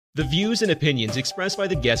The views and opinions expressed by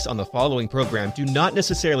the guests on the following program do not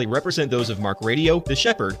necessarily represent those of Mark Radio, The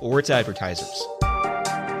Shepherd, or its advertisers.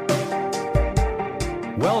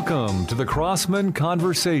 Welcome to the Crossman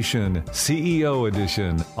Conversation, CEO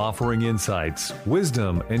Edition, offering insights,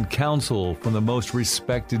 wisdom, and counsel from the most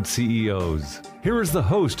respected CEOs. Here is the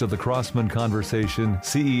host of the Crossman Conversation,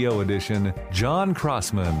 CEO Edition, John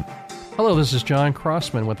Crossman. Hello, this is John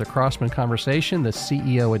Crossman with the Crossman Conversation, the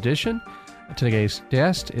CEO Edition. Today's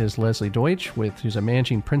guest is Lesley Deutch, who's a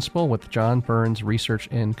managing principal with John Burns Research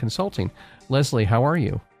and Consulting. Lesley, how are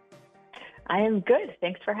you? I am good.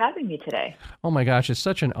 Thanks for having me today. Oh my gosh, it's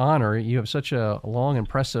such an honor. You have such a long,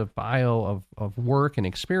 impressive bio of work and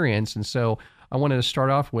experience. And so I wanted to start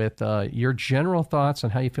off with your general thoughts on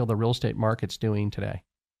how you feel the real estate market's doing today.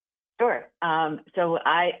 Sure. So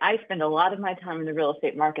I spend a lot of my time in the real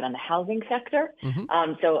estate market on the housing sector.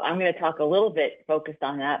 So I'm going to talk a little bit focused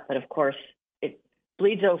on that, but of course,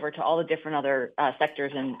 bleeds over to all the different other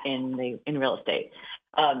sectors in real estate.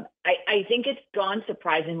 I think it's gone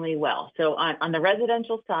surprisingly well. So on the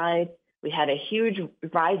residential side, we had a huge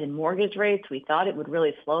rise in mortgage rates. We thought it would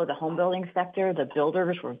really slow the home building sector. The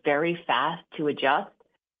builders were very fast to adjust.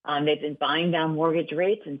 They've been buying down mortgage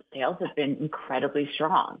rates, and sales have been incredibly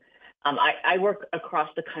strong. I work across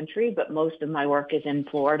the country, but most of my work is in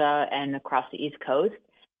Florida and across the East Coast.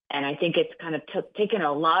 And I think it's kind of taken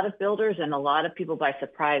a lot of builders and a lot of people by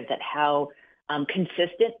surprise at how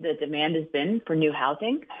consistent the demand has been for new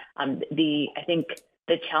housing. I think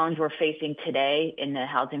the challenge we're facing today in the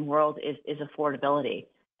housing world is affordability.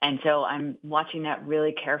 And so I'm watching that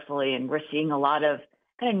really carefully, and we're seeing a lot of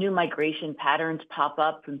kind of new migration patterns pop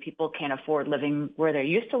up when people can't afford living where they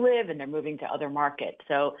used to live and they're moving to other markets.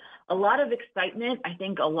 So a lot of excitement, I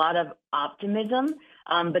think a lot of optimism,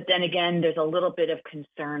 but then again, there's a little bit of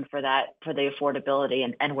concern for the affordability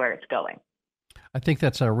and where it's going. I think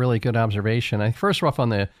that's a really good observation. First off, on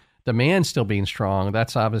the demand still being strong,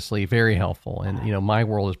 that's obviously very helpful. And, my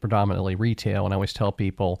world is predominantly retail, and I always tell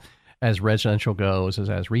people, as residential goes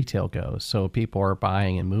as retail goes. So people are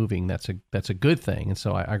buying and moving. That's a good thing. And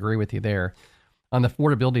so I agree with you there. On the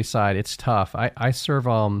affordability side, it's tough. I serve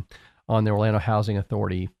on the Orlando Housing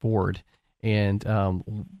Authority board. And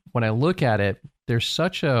when I look at it, there's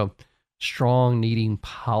such a strong needing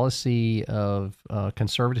policy of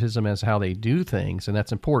conservatism as how they do things. And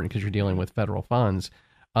that's important because you're dealing with federal funds.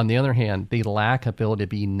 On the other hand, the lack of ability to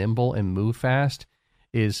be nimble and move fast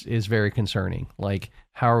is very concerning. Like,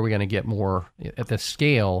 how are we going to get more at the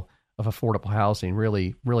scale of affordable housing?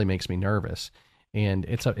 Really makes me nervous, and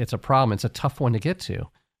it's a problem. It's a tough one to get to.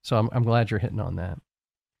 So I'm glad you're hitting on that.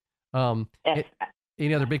 Yes.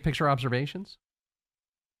 Any other big picture observations?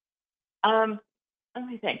 Let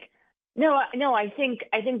me think. No, I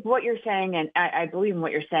think what you're saying, and I believe in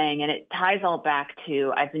what you're saying, and it ties all back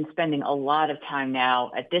to, I've been spending a lot of time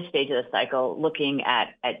now at this stage of the cycle looking at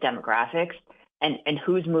demographics and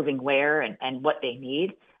who's moving where and what they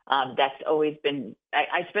need. That's always been,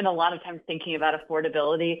 I spend a lot of time thinking about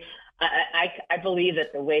affordability. I believe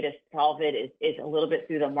that the way to solve it is a little bit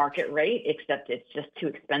through the market rate, except it's just too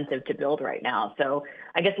expensive to build right now. So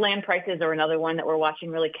I guess land prices are another one that we're watching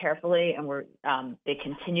really carefully, and they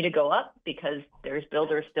continue to go up because there's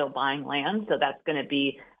builders still buying land. So that's going to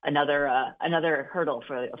be another hurdle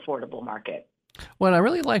for the affordable market. Well, I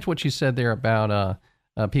really liked what you said there about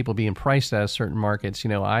people being priced out of certain markets.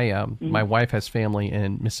 My wife has family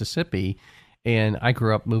in Mississippi, and I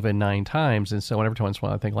grew up moving 9 times. And so every once in a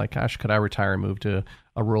while I think like, gosh, could I retire and move to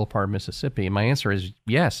a rural part of Mississippi? And my answer is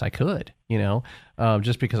yes, I could,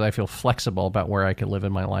 just because I feel flexible about where I could live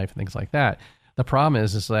in my life and things like that. The problem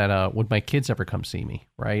is that would my kids ever come see me,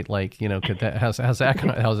 right? Like, could that, how's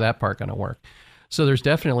that part going to work? So there's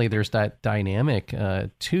that dynamic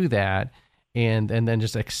to that. And then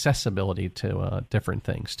just accessibility to different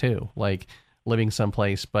things too, like living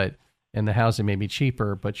someplace, and the housing may be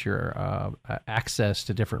cheaper, but your access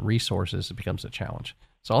to different resources becomes a challenge.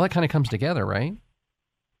 So all that kind of comes together, right?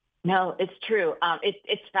 No, it's true.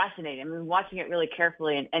 It's fascinating. I've been watching it really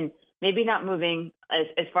carefully, and maybe not moving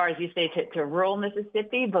as far as you say to rural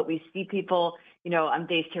Mississippi, but we see people, I'm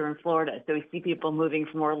based here in Florida, so we see people moving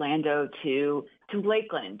from Orlando to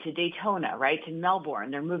Lakeland, to Daytona, right, to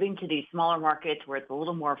Melbourne. They're moving to these smaller markets where it's a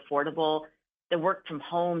little more affordable. The work from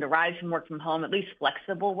home, the rise from work from home, at least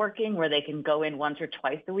flexible working, where they can go in once or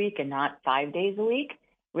twice a week and not 5 days a week,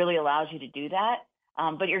 really allows you to do that.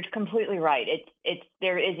 But you're completely right.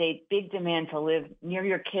 There is a big demand to live near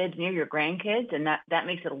your kids, near your grandkids, and that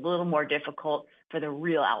makes it a little more difficult for the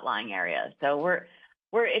real outlying areas. So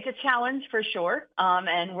it's a challenge for sure,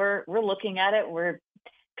 and we're looking at it.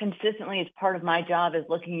 consistently as part of my job is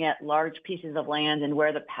looking at large pieces of land and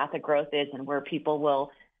where the path of growth is and where people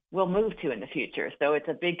will move to in the future. So it's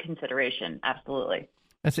a big consideration. Absolutely.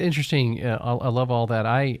 That's interesting. I love all that.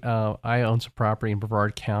 I own some property in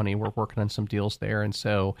Brevard County. We're working on some deals there, and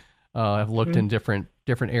so I've looked in different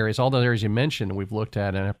areas. All the areas you mentioned, we've looked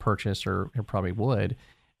at and have purchased or probably would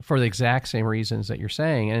for the exact same reasons that you're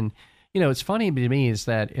saying. And it's funny to me is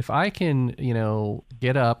that if I can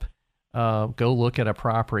get up, go look at a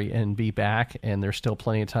property and be back, and there's still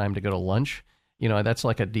plenty of time to go to lunch. That's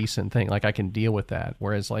like a decent thing. Like I can deal with that.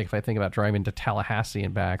 Whereas like if I think about driving to Tallahassee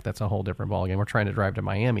and back, that's a whole different ballgame. We're trying to drive to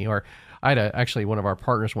Miami. Or I had actually one of our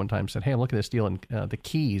partners one time said, "Hey, I'm looking at this deal in the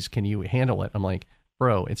Keys. Can you handle it?" I'm like,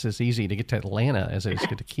 "Bro, it's as easy to get to Atlanta as it is to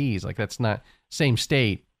get to Keys. Like that's not same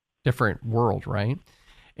state, different world, right?"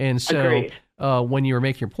 And so when you were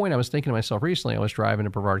making your point, I was thinking to myself recently, I was driving to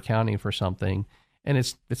Brevard County for something, and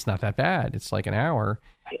it's not that bad. It's like an hour.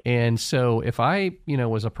 And so if I,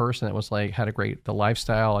 was a person that was like, had the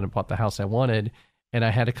lifestyle and bought the house I wanted, and I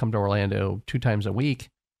had to come to Orlando 2 times a week,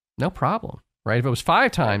 no problem, right? If it was 5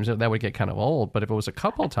 times, that would get kind of old. But if it was a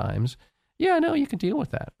couple times, yeah, no, you can deal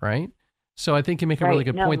with that, right? So I think you make a really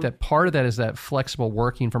good point that part of that is that flexible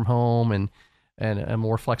working from home and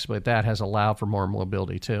more flexibility that has allowed for more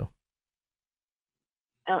mobility too.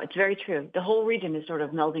 Oh, it's very true. The whole region is sort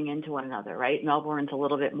of melding into one another, right? Melbourne's a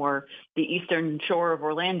little bit more the eastern shore of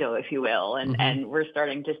Orlando, if you will. And we're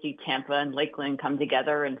starting to see Tampa and Lakeland come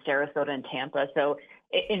together, and Sarasota and Tampa. So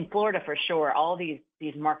in Florida, for sure, all these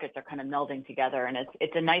markets are kind of melding together. And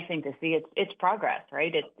it's a nice thing to see. It's progress,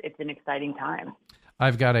 right? It's an exciting time.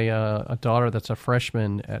 I've got a daughter that's a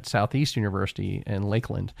freshman at Southeast University in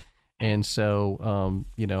Lakeland. And so,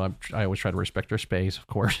 I always try to respect her space, of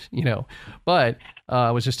course, but I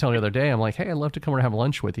was just telling her the other day, I'm like, hey, I'd love to come over and have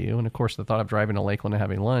lunch with you. And of course, the thought of driving to Lakeland and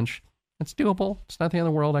having lunch, it's doable. It's not the end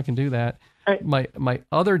of the world. I can do that. Right. My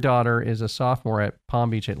other daughter is a sophomore at Palm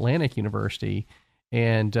Beach Atlantic University.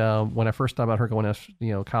 And when I first thought about her going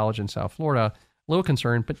to, college in South Florida, a little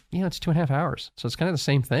concerned, but, it's 2.5 hours. So it's kind of the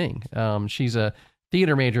same thing. She's a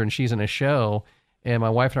theater major and she's in a show. And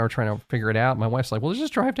my wife and I were trying to figure it out. My wife's like, well, let's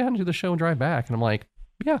just drive down and do the show and drive back. And I'm like,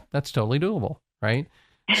 yeah, that's totally doable. Right.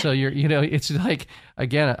 So it's like,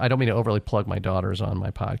 again, I don't mean to overly plug my daughters on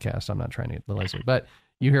my podcast. I'm not trying to get Lesley, but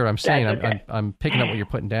you hear what I'm saying. Okay. I'm picking up what you're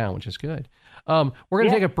putting down, which is good. We're going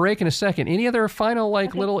to take a break in a second. Any other final,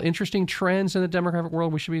 little interesting trends in the demographic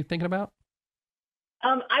world we should be thinking about?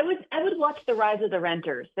 I would watch the rise of the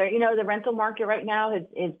renters. The rental market right now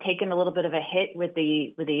is taken a little bit of a hit with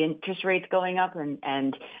the interest rates going up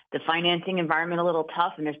and the financing environment a little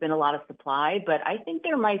tough, and there's been a lot of supply. But I think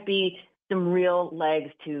there might be some real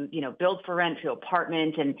legs to build for rent, to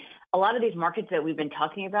apartment, and a lot of these markets that we've been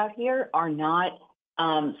talking about here are not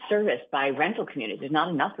serviced by rental communities. There's not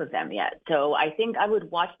enough of them yet. So I think I would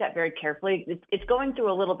watch that very carefully. It's going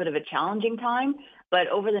through a little bit of a challenging time, but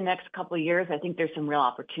over the next couple of years, I think there's some real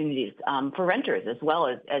opportunities for renters as well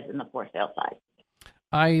as in the for sale side.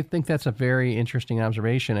 I think that's a very interesting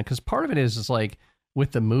observation, because part of it is like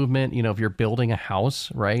with the movement, if you're building a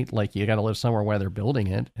house, right? Like you got to live somewhere where they're building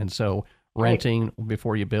it. And so renting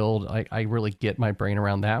before you build, I really get my brain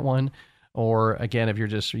around that one. Or again, if you're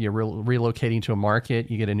relocating to a market,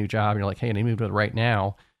 you get a new job and you're like, hey, I need to move to it right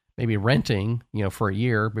now. Maybe renting, for a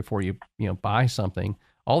year before you buy something.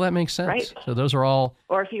 All that makes sense. Right. So those are all.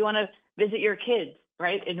 Or if you want to visit your kids,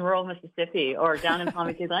 right, in rural Mississippi or down in Palm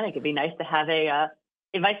Beach Atlantic, it'd be nice to have a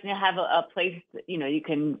place that, you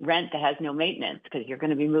can rent that has no maintenance, because you're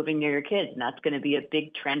going to be moving near your kids, and that's going to be a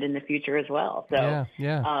big trend in the future as well. So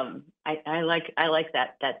I like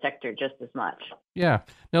that sector just as much. Yeah,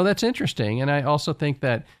 no, that's interesting. And I also think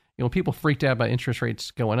that, people freaked out about interest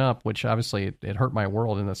rates going up, which obviously it hurt my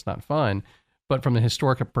world and that's not fun. But from the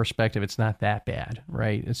historic perspective, it's not that bad,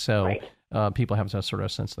 right? So people have a sort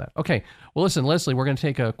of sense of that. Okay, well, listen, Lesley, we're going to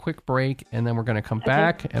take a quick break, and then we're going to come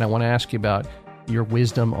back, and I want to ask you about your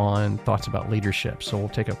wisdom on thoughts about leadership. So we'll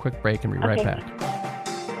take a quick break and be right back.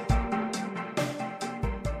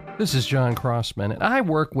 This is John Crossman, and I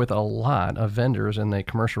work with a lot of vendors in the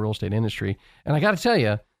commercial real estate industry. And I got to tell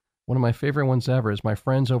you, one of my favorite ones ever is my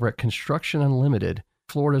friends over at Construction Unlimited,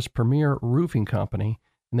 Florida's premier roofing company,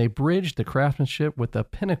 and they bridge the craftsmanship with the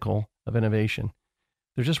pinnacle of innovation.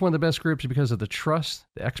 They're just one of the best groups because of the trust,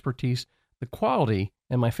 the expertise, the quality,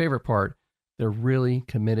 and my favorite part, they're really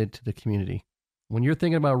committed to the community. When you're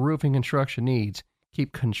thinking about roofing construction needs,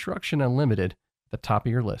 keep Construction Unlimited at the top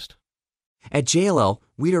of your list. At JLL,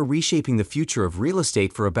 we are reshaping the future of real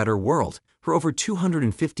estate for a better world. For over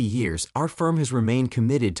 250 years, our firm has remained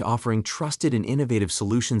committed to offering trusted and innovative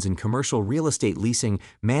solutions in commercial real estate leasing,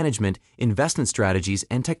 management, investment strategies,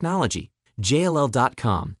 and technology.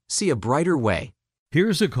 JLL.com. See a brighter way.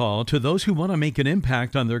 Here's a call to those who want to make an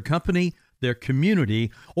impact on their company, their community,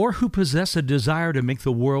 or who possess a desire to make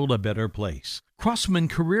the world a better place. Crossman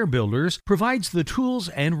Career Builders provides the tools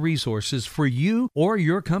and resources for you or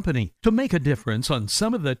your company to make a difference on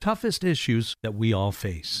some of the toughest issues that we all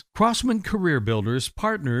face. Crossman Career Builders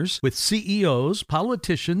partners with CEOs,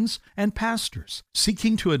 politicians, and pastors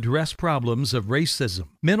seeking to address problems of racism,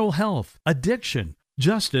 mental health, addiction,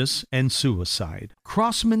 justice, and suicide.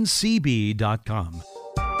 CrossmanCB.com.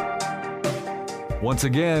 Once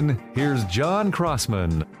again, here's John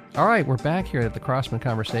Crossman. All right, we're back here at the Crossman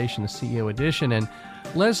Conversation, the CEO edition. And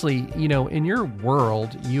Lesley, in your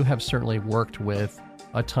world, you have certainly worked with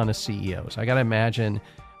a ton of CEOs. I got to imagine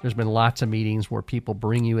there's been lots of meetings where people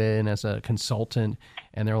bring you in as a consultant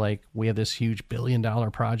and they're like, we have this huge $1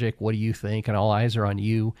 billion project. What do you think? And all eyes are on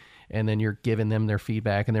you. And then you're giving them their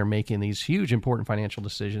feedback and they're making these huge, important financial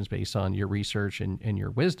decisions based on your research and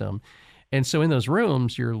your wisdom. And so in those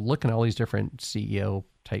rooms, you're looking at all these different CEO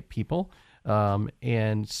type people.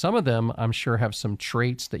 And some of them, I'm sure, have some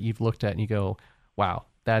traits that you've looked at and you go, wow,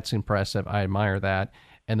 that's impressive. I admire that.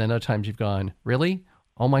 And then other times you've gone, really?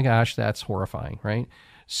 Oh my gosh, that's horrifying, right?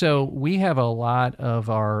 So we have a lot of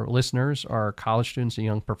our listeners are college students and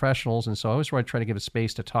young professionals. And so I always want to try to give a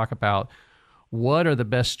space to talk about what are the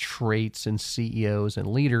best traits in CEOs and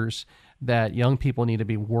leaders that young people need to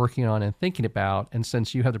be working on and thinking about. And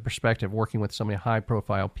since you have the perspective working with so many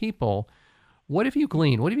high-profile people, what have you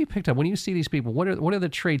gleaned? What have you picked up? When you see these people, what are the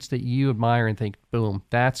traits that you admire and think, boom,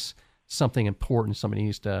 that's something important somebody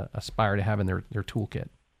needs to aspire to have in their toolkit?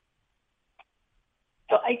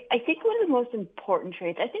 So I think one of the most important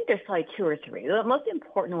traits, I think there's probably two or three. The most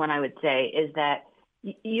important one I would say is that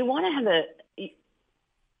you want to have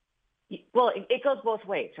it goes both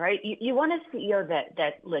ways, right? You want a CEO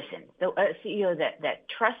that listens, a CEO that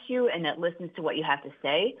trusts you and that listens to what you have to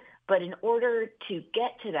say. But in order to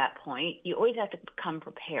get to that point, you always have to come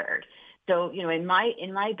prepared. So, in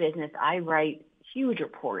my business, I write huge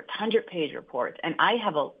reports, 100-page reports, and I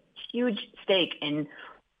have a huge stake in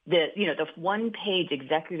the one-page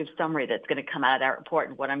executive summary that's going to come out of that report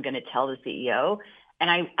and what I'm going to tell the CEO. And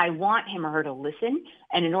I want him or her to listen.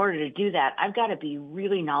 And in order to do that, I've got to be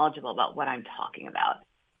really knowledgeable about what I'm talking about.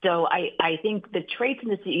 So I think the traits in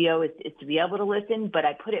the CEO is to be able to listen, but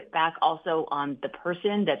I put it back also on the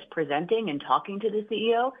person that's presenting and talking to the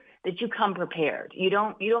CEO, that you come prepared. You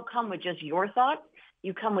don't come with just your thoughts.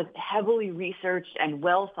 You come with heavily researched and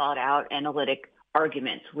well thought out analytic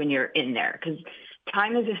arguments when you're in there, because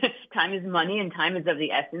time is money and time is of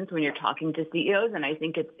the essence when you're talking to CEOs. And I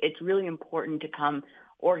think it's really important to come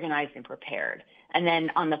organized and prepared. And then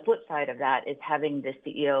on the flip side of that is having a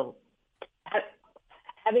CEO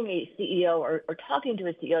or talking to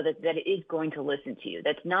a CEO that is going to listen to you,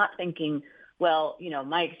 that's not thinking, well,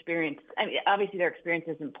 my experience, obviously their experience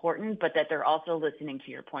is important, but that they're also listening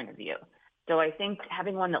to your point of view. So I think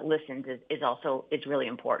having one that listens is really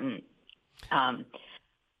important.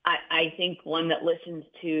 I think one that listens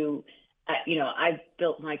to, I've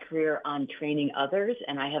built my career on training others,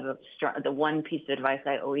 and I have the one piece of advice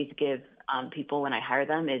I always give people when I hire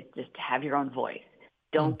them is just to have your own voice.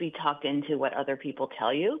 Don't be talked into what other people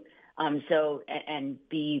tell you. And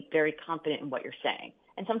be very confident in what you're saying.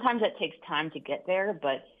 And sometimes that takes time to get there,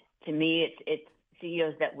 but to me, it's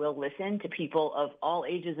CEOs that will listen to people of all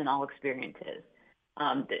ages and all experiences.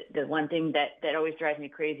 The one thing that always drives me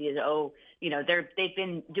crazy is, they've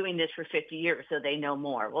been doing this for 50 years, so they know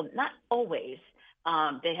more. Well, not always.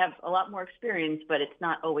 They have a lot more experience, but it's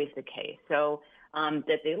not always the case. So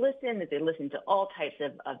that they listen to all types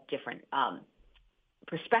of different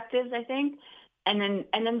perspectives, I think. And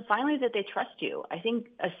then finally that they trust you. I think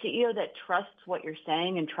a CEO that trusts what you're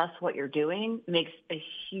saying and trusts what you're doing makes a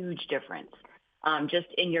huge difference. Just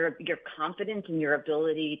in your confidence and your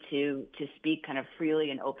ability to speak kind of freely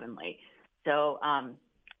and openly. So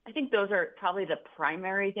I think those are probably the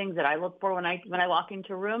primary things that I look for when I walk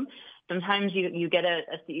into a room. Sometimes you get a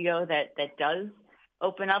CEO that does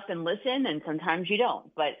open up and listen, and sometimes you don't.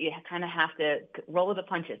 But you kind of have to roll with the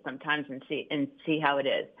punches sometimes and see how it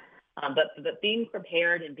is. But being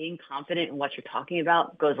prepared and being confident in what you're talking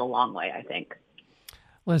about goes a long way, I think.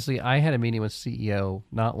 Lesley, I had a meeting with CEO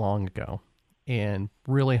not long ago, and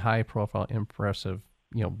really high profile, impressive,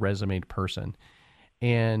 resumed person.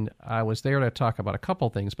 And I was there to talk about a couple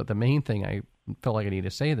things, but the main thing I felt like I needed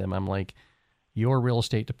to say to them, I'm like, your real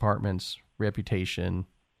estate department's reputation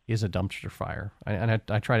is a dumpster fire.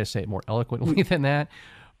 I try to say it more eloquently than that,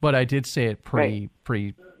 but I did say it pretty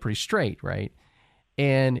straight, right?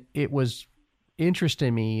 And it was interesting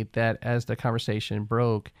to me that as the conversation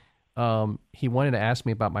broke, he wanted to ask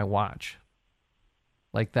me about my watch.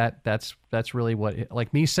 Like that's really what,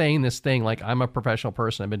 like me saying this thing, like I'm a professional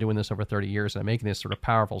person. I've been doing this over 30 years and I'm making this sort of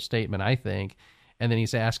powerful statement, I think. And then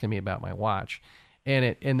he's asking me about my watch.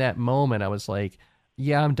 And in that moment, I was like,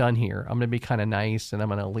 yeah, I'm done here. I'm going to be kind of nice and I'm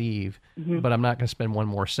going to leave, but I'm not going to spend one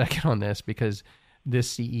more second on this because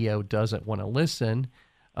this CEO doesn't want to listen.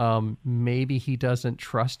 Maybe he doesn't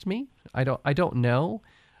trust me. I don't know.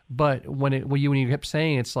 But when you kept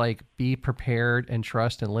saying it's like be prepared and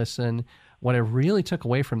trust and listen, what I really took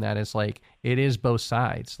away from that is like it is both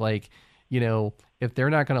sides. Like, if they're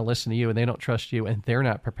not going to listen to you and they don't trust you and they're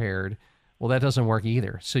not prepared, well, that doesn't work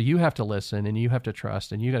either. So you have to listen and you have to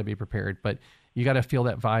trust and you got to be prepared, but you got to feel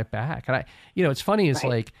that vibe back. And it's funny. It's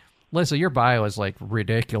like, Lesley, your bio is like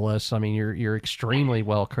ridiculous. I mean, you're extremely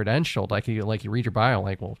well credentialed. Like you read your bio,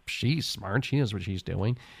 like, well, she's smart. She knows what she's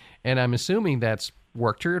doing. And I'm assuming that's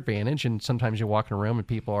worked to your advantage. And sometimes you walk in a room and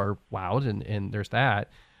people are wowed and there's that.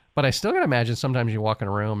 But I still got to imagine sometimes you walk in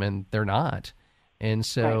a room and they're not. And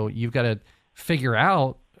so you've got to figure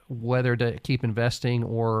out whether to keep investing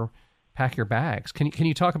or pack your bags. Can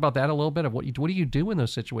you talk about that a little bit of what do you do in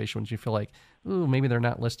those situations you feel like, ooh, maybe they're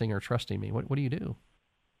not listening or trusting me? What do you do?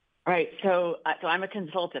 Right. So I'm a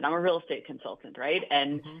consultant. I'm a real estate consultant, right?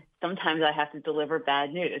 And sometimes I have to deliver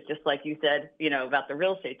bad news. Just like you said, about the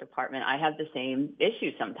real estate department, I have the same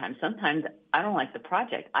issue sometimes. Sometimes I don't like the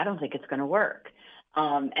project. I don't think it's going to work.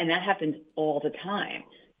 And that happens all the time.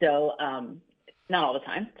 So not all the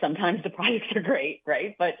time. Sometimes the projects are great,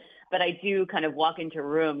 right? But I do kind of walk into a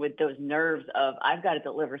room with those nerves of I've got to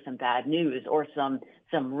deliver some bad news or some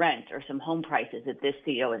rent or some home prices that this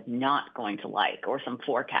CEO is not going to like or some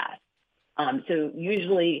forecast. So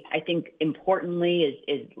usually I think importantly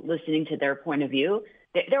is listening to their point of view.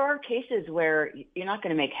 There are cases where you're not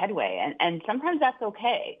going to make headway and sometimes that's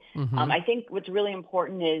okay. I think what's really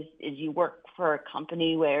important is you work for a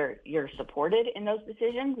company where you're supported in those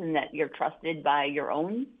decisions and that you're trusted by your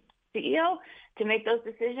own CEO to make those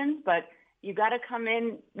decisions, but you got to come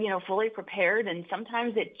in, fully prepared. And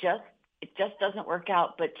sometimes it just doesn't work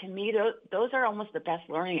out. But to me, those are almost the best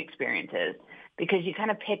learning experiences because you kind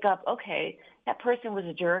of pick up, okay, that person was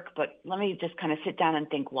a jerk, but let me just kind of sit down and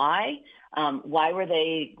think why. Why were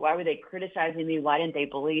they criticizing me? Why didn't they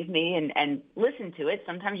believe me? And listen to it.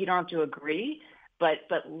 Sometimes you don't have to agree, but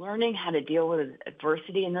learning how to deal with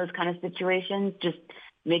adversity in those kind of situations just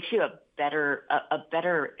makes you a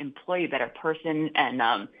better employee, better person,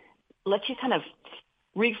 and lets you kind of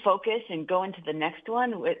refocus and go into the next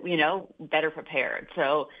one with, better prepared.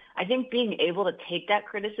 So I think being able to take that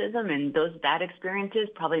criticism and those bad experiences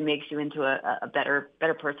probably makes you into a better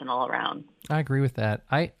person all around. I agree with that.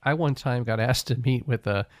 I one time got asked to meet with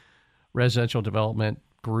a residential development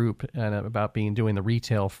group and about doing the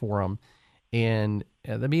retail forum. And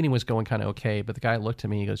the meeting was going kind of okay, but the guy looked at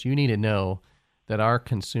me and he goes, you need to know that our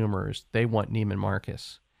consumers, they want Neiman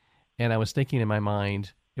Marcus. And I was thinking in my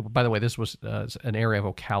mind, by the way, this was an area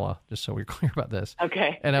of Ocala, just so we're clear about this.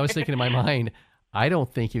 Okay. And I was thinking in my mind, I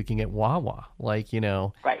don't think you can get Wawa, right.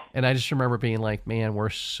 And I just remember being like, man, we're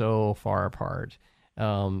so far apart.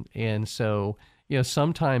 And so,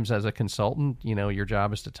 sometimes as a consultant, your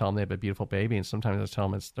job is to tell them they have a beautiful baby. And sometimes I tell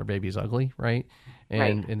them their baby's ugly, right?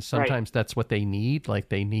 And sometimes that's what they need. Like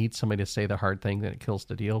they need somebody to say the hard thing that it kills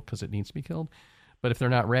the deal because it needs to be killed. But if they're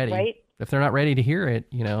not ready, to hear it,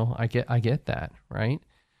 I get that, right?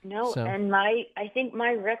 No, so. And I think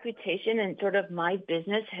my reputation and sort of my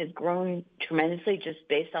business has grown tremendously just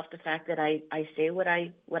based off the fact that I say what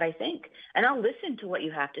I think, and I'll listen to what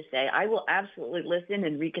you have to say. I will absolutely listen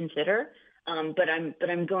and reconsider, but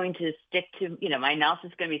I'm going to stick to my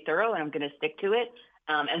analysis is going to be thorough, and I'm going to stick to it.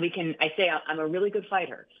 And I'm a really good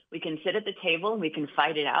fighter. We can sit at the table and we can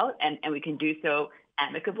fight it out, and we can do so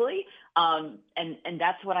amicably. And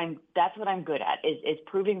that's what I'm good at is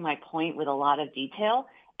proving my point with a lot of detail.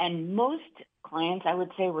 And most clients, I would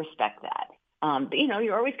say, respect that. But,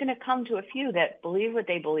 you're always going to come to a few that believe what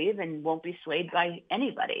they believe and won't be swayed by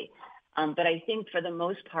anybody. But I think for the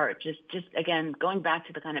most part, just again, going back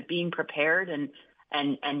to the kind of being prepared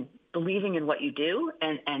and believing in what you do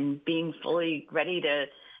and being fully ready to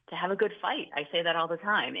have a good fight. I say that all the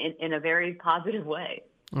time in a very positive way.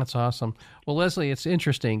 That's awesome. Well, Lesley, it's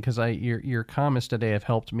interesting because your comments today have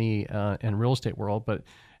helped me in real estate world, but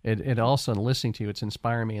it also, in listening to you, it's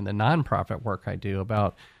inspiring me in the nonprofit work I do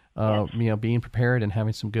about being prepared and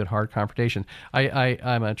having some good hard confrontation.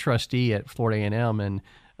 I'm a trustee at Florida A&M, and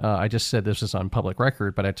I just said this is on public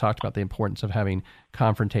record, but I talked about the importance of having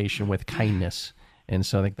confrontation with kindness. And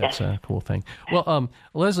so I think that's a cool thing. Well,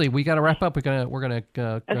 Lesley, we got to wrap up. We're gonna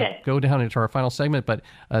go down into our final segment. But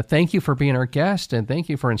thank you for being our guest, and thank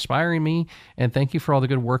you for inspiring me, and thank you for all the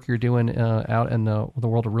good work you're doing out in the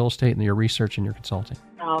world of real estate and your research and your consulting.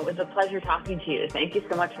 Oh, it was a pleasure talking to you. Thank you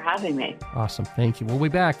so much for having me. Awesome. Thank you. We'll be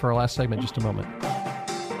back for our last segment in just a moment.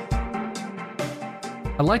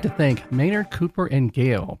 I'd like to thank Maynard Cooper and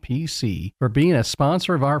Gale, PC, for being a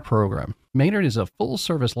sponsor of our program. Maynard is a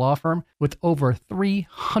full-service law firm with over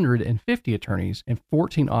 350 attorneys and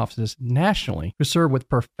 14 offices nationally who serve with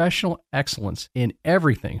professional excellence in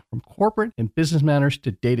everything from corporate and business matters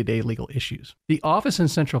to day-to-day legal issues. The office in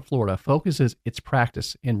Central Florida focuses its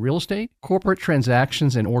practice in real estate, corporate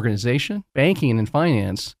transactions and organization, banking and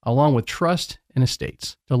finance, along with trust and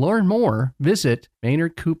estates. To learn more, visit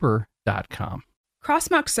maynardcooper.com.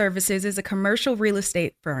 Crossmark Services is a commercial real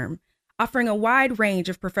estate firm offering a wide range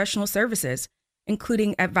of professional services,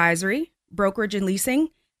 including advisory, brokerage and leasing,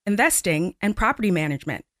 investing, and property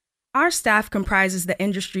management. Our staff comprises the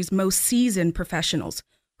industry's most seasoned professionals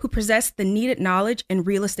who possess the needed knowledge in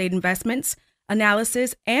real estate investments,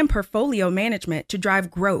 analysis, and portfolio management to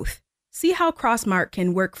drive growth. See how Crossmark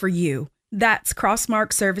can work for you. That's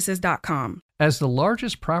crossmarkservices.com. As the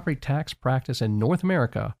largest property tax practice in North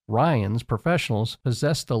America, Ryan's professionals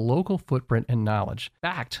possess the local footprint and knowledge,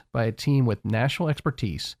 backed by a team with national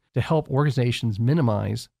expertise to help organizations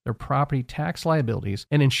minimize their property tax liabilities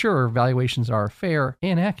and ensure valuations are fair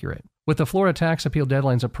and accurate. With the Florida tax appeal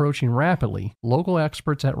deadlines approaching rapidly, local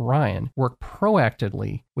experts at Ryan work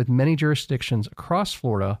proactively with many jurisdictions across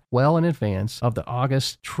Florida well in advance of the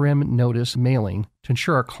August trim notice mailing to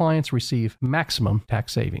ensure our clients receive maximum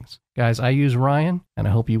tax savings. Guys, I use Ryan, and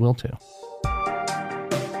I hope you will too.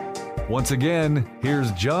 Once again,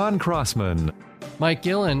 here's John Crossman. Mike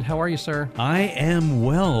Gillen, how are you, sir? I am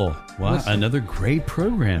well. Wow, Listen, another great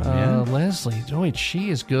program, man. Lesley Deutch,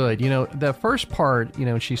 she is good. You know, the first part, you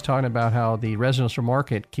know, she's talking about how the residential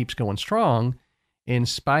market keeps going strong in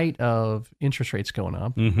spite of interest rates going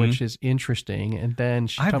up, which is interesting. And then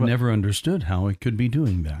I've never understood how it could be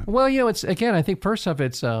doing that. Well, you know, it's, again, I think first off,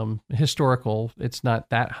 it's historical. It's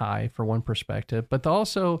not that high for one perspective, but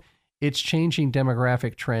also it's changing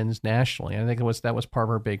demographic trends nationally. And I think that was part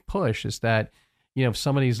of our big push is that, you know, if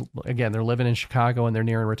somebody's, again, they're living in Chicago and they're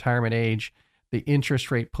nearing retirement age, the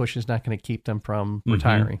interest rate push is not going to keep them from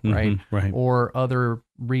retiring, right? Right. Or other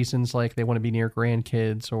reasons like they want to be near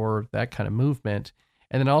grandkids or that kind of movement.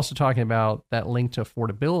 And then also talking about that link to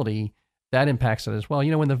affordability, that impacts it as well.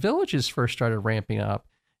 You know, when the villages first started ramping up,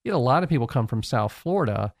 you had a lot of people come from South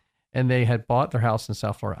Florida and they had bought their house in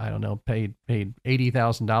South Florida, I don't know, paid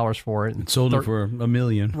 $80,000 for it. And sold it for $1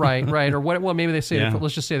 million. Right. Or what? Well, maybe they say,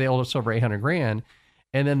 let's just say they owe us over $800,000.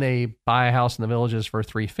 And then they buy a house in the villages for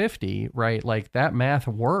 $350,000, right? Like that math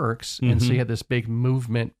works. And so you had this big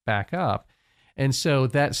movement back up. And so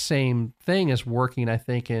that same thing is working, I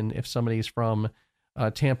think, if somebody's from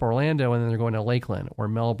Tampa, Orlando, and then they're going to Lakeland or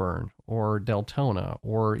Melbourne or Deltona,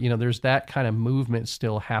 or, you know, there's that kind of movement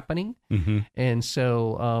still happening. And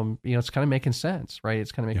so, you know, it's kind of making sense, right?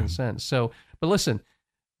 It's kind of making sense. So, but listen,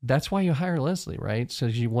 that's why you hire Lesley, right? So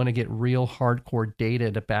you want to get real hardcore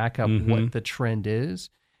data to back up what the trend is.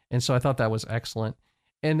 And so I thought that was excellent.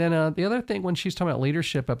 And then the other thing, when she's talking about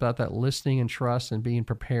leadership, about that listening and trust and being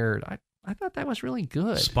prepared, I thought that was really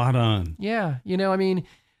good. Spot on. Yeah. You know, I mean,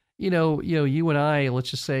 you know, you and I, let's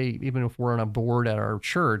just say, even if we're on a board at our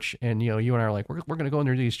church and, you know, you and I are like, we're going to go in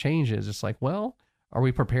there and do these changes. It's like, well, are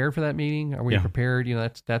we prepared for that meeting? Are we prepared? You know,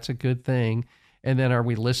 that's a good thing. And then are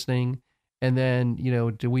we listening? And then, you know,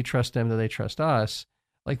 do we trust them? Do they trust us?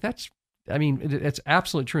 Like it's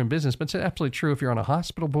absolutely true in business, but it's absolutely true if you're on a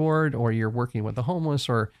hospital board or you're working with the homeless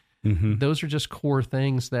or those are just core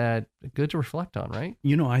things that are good to reflect on, right?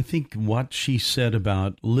 You know, I think what she said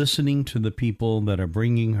about listening to the people that are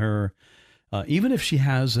bringing her, even if she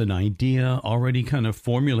has an idea already kind of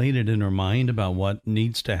formulated in her mind about what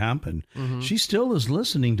needs to happen, she still is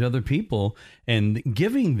listening to other people and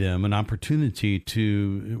giving them an opportunity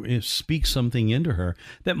to speak something into her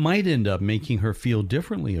that might end up making her feel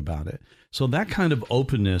differently about it. So that kind of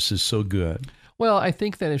openness is so good. Well, I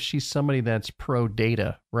think that if she's somebody that's pro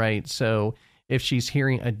data, right? So if she's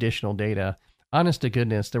hearing additional data, honest to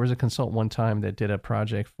goodness, there was a consultant one time that did a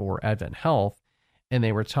project for Advent Health, and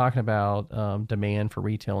they were talking about demand for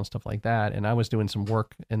retail and stuff like that. And I was doing some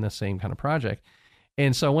work in the same kind of project.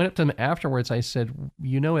 And so I went up to them afterwards. I said,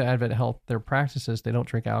 you know, at Advent Health, their practices, they don't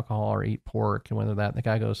drink alcohol or eat pork and whether that. And the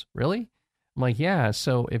guy goes, really? I'm like, yeah.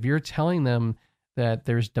 So if you're telling them that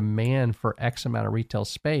there's demand for X amount of retail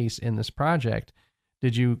space in this project,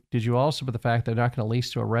 did you also put the fact they're not going to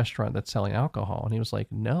lease to a restaurant that's selling alcohol? And he was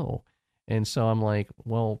like, no. And so I'm like,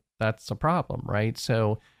 well, that's a problem, right?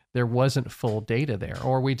 So there wasn't full data there.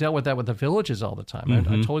 Or we dealt with that with the villages all the time.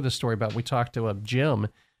 I told you the story about we talked to a gym,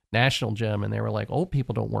 national gym, and they were like, old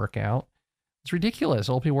people don't work out. It's ridiculous.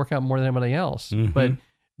 Old people work out more than anybody else. But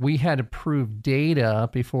we had to prove data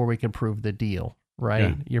before we could prove the deal, right?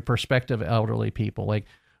 Yeah. Your perspective, elderly people, like,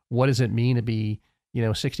 what does it mean to be,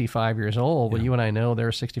 65 years old? Well, you and I know there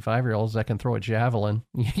are 65-year-olds that can throw a javelin,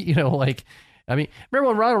 I mean, remember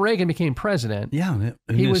when Ronald Reagan became president? Yeah.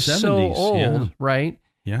 He was 70s, so old, right?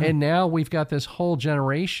 Yeah. And now we've got this whole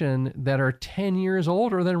generation that are 10 years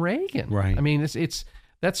older than Reagan. Right. I mean,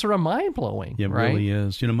 that's sort of mind-blowing, It right? really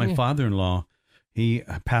is. My father-in-law, he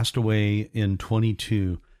passed away in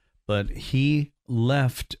 22, but he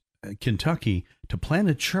left Kentucky to plant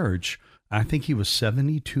a church. I think he was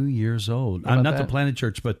 72 years old. Not to plant a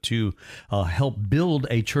church, but to help build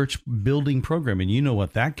a church building program. And you know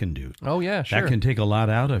what that can do. Oh, yeah, sure. That can take a lot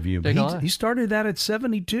out of you. But he started that at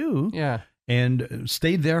 72. Yeah. And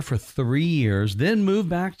stayed there for 3 years, then moved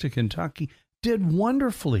back to Kentucky, did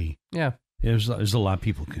wonderfully. Yeah. There's a lot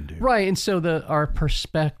people can do. Right. And so our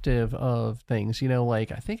perspective of things, I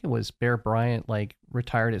think it was Bear Bryant,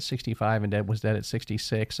 retired at 65 and was dead at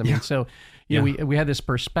 66. I mean, so, we had this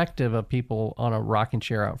perspective of people on a rocking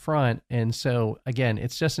chair out front. And so, again,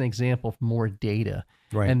 it's just an example of more data.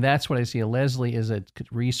 Right. And that's what I see. Lesley is a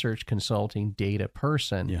research consulting data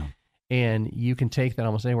person. Yeah. And you can take that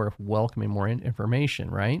almost anywhere, welcoming more information,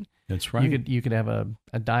 right? That's right. You could have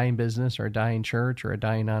a dying business or a dying church or a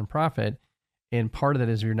dying nonprofit. And part of that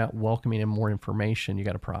is if you're not welcoming in more information, you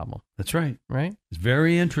got a problem. That's right. Right? It's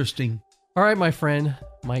very interesting. All right, my friend,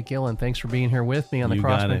 Mike Gillen, thanks for being here with me on the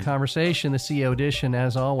Crossman Conversation, the CEO edition,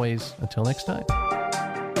 as always. Until next time.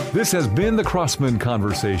 This has been the Crossman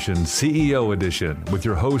Conversation CEO edition with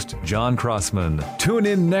your host, John Crossman. Tune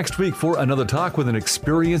in next week for another talk with an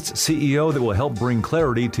experienced CEO that will help bring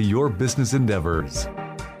clarity to your business endeavors.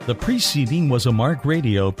 The preceding was a Mark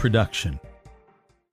Radio production.